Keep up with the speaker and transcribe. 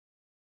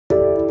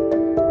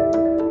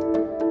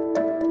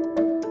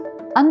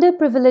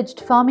Underprivileged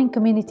farming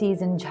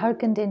communities in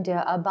Jharkhand,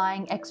 India are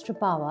buying extra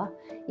power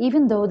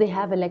even though they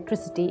have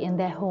electricity in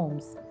their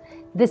homes.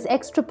 This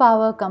extra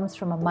power comes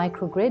from a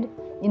microgrid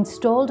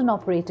installed and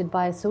operated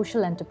by a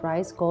social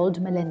enterprise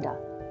called Mlinda.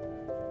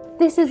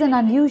 This is an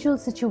unusual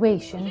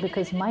situation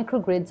because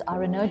microgrids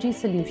are energy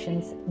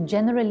solutions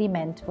generally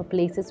meant for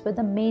places where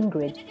the main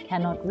grid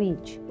cannot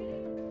reach.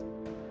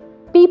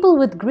 People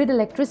with grid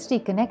electricity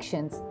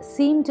connections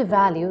seem to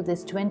value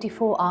this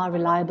 24-hour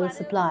reliable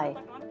supply.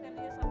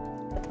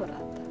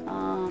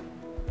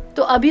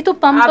 तो अभी तो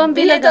pump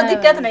भी लगा तो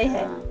दिक्कत नहीं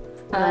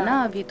है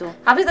ना अभी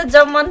तो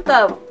जब मन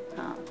तब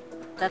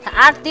तथा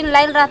 8 दिन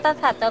लाइन रहता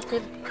था तब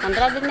फिर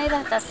 15 दिन नहीं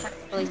रहता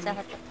था वैसा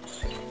है।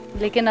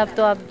 लेकिन अब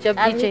तो आप जब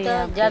भी चाहिए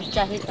तो जब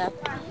चाहिए तब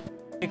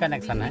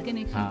कनेक्शन है।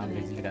 हाँ,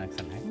 बिजली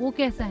कनेक्शन है। वो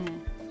कैसा है?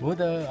 वो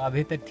तो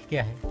अभी तक ठीक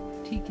है।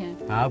 ठीक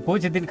है। हाँ,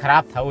 कुछ दिन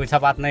खराब था, वैसा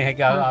बात नहीं है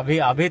कि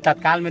अभी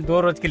तत्काल में 2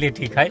 रोज के लिए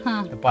ठीक है।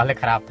 हाँ। तो पहले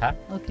खराब था।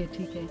 ओके,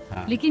 ठीक है।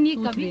 हाँ। लेकिन ये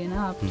कभी है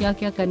ना, आप क्या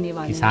क्या करने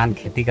वाले हैं? किसान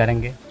खेती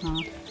करेंगे। हाँ।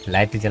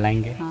 लाइट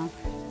जलाएंगे। हाँ।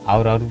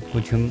 और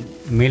कुछ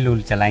मिल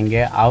उल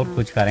चलाएंगे और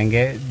कुछ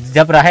करेंगे।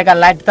 जब रहेगा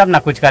लाइट तब ना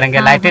कुछ करेंगे।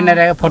 लाइट नहीं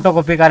रहेगा फोटो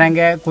कॉपी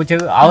करेंगे, कुछ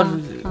और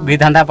भी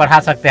धंधा बढ़ा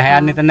सकते हैं।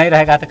 नहीं तो नहीं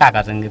रहेगा तो क्या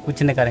करेंगे?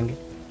 कुछ नहीं करेंगे।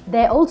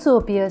 There also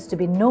appears to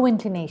be no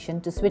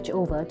inclination to switch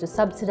over to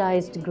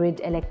subsidized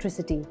grid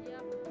electricity.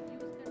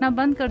 ना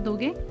बंद कर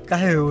दोगे?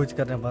 काहे यूज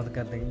करना बंद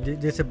कर देंगे?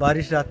 जैसे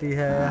बारिश आती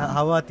है,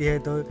 हवा आती है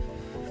तो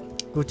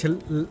कुछ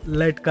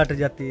लाइट कट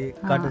जाती है,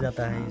 कट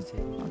जाता है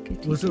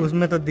इससे।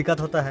 उसमें तो दिक्कत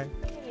होता है।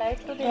 लाइट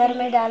तो घर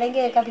में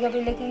डालेंगे कभी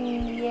कभी, लेकिन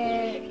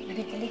ये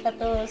बिजली का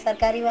तो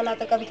सरकारी वाला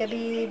तो कभी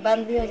कभी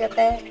बंद भी हो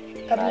जाता है,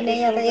 कभी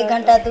नहीं आता। 1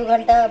 घंटा 2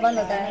 घंटा बंद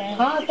होता है।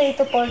 हाँ, तो ये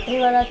तो पोल्ट्री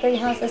वाला तो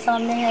यहाँ से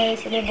सामने है,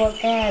 इसलिए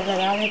बोलते हैं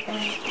लगा देते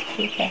हैं।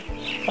 ठीक है।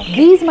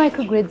 These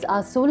microgrids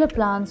are solar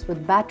plants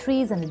with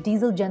batteries and a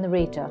diesel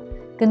generator.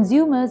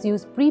 Consumers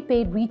use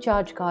prepaid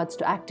recharge cards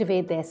to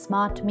activate their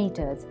smart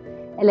meters.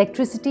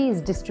 Electricity is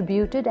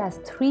distributed as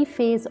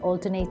 3-phase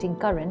alternating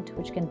current,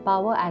 which can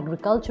power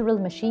agricultural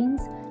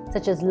machines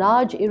such as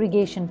large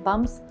irrigation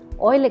pumps,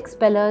 oil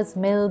expellers,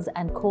 mills,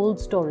 and cold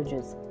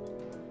storages.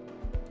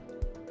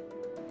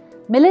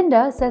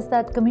 Mlinda says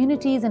that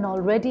communities in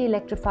already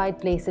electrified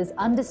places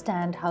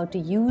understand how to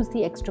use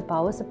the extra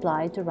power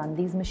supply to run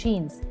these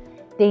machines.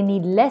 They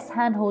need less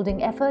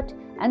hand-holding effort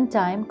and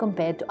time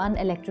compared to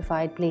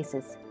unelectrified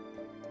places.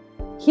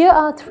 Here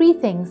are 3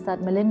 things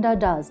that Mlinda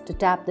does to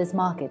tap this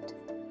market.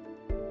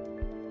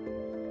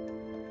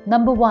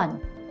 Number 1.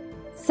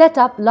 Set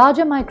up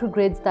larger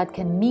microgrids that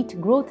can meet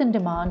growth in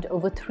demand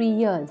over 3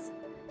 years.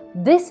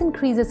 This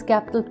increases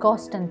capital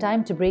cost and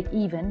time to break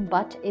even,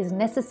 but is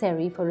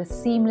necessary for a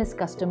seamless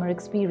customer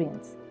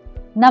experience.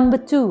 Number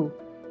 2.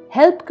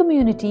 Help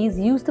communities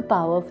use the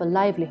power for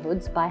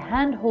livelihoods by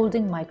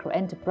hand-holding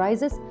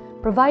micro-enterprises,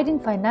 providing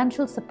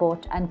financial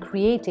support and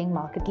creating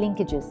market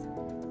linkages.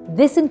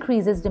 This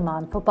increases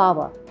demand for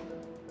power.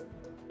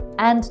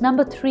 And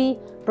number 3,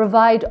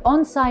 provide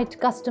on-site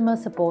customer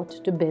support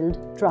to build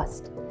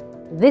trust.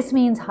 This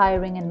means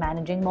hiring and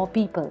managing more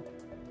people.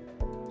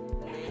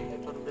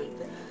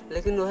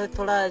 लेकिन वह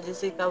थोड़ा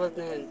जैसे क्या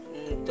बोलते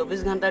हैं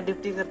 24 घंटा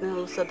duty करते हैं,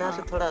 उस आधार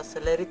से थोड़ा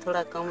सैलरी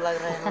थोड़ा कम लग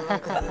रहा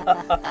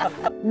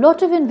है।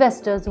 Lot of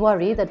investors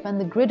worry that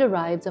when the grid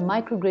arrives, a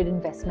microgrid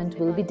investment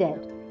will be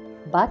dead.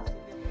 But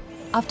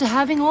after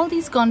having all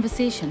these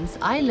conversations,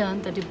 I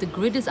learned that if the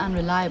grid is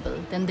unreliable,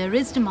 then there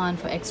is demand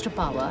for extra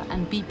power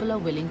and people are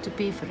willing to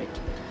pay for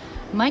it.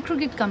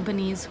 Microgrid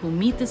companies who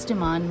meet this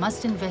demand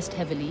must invest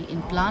heavily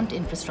in plant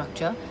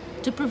infrastructure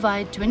to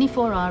provide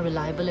 24-hour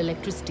reliable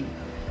electricity.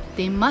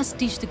 They must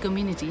teach the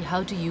community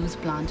how to use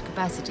plant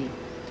capacity.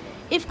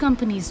 If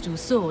companies do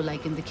so,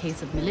 like in the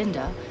case of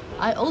Mlinda,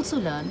 I also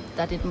learned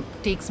that it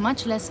takes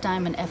much less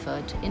time and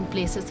effort in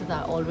places that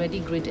are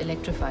already grid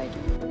electrified.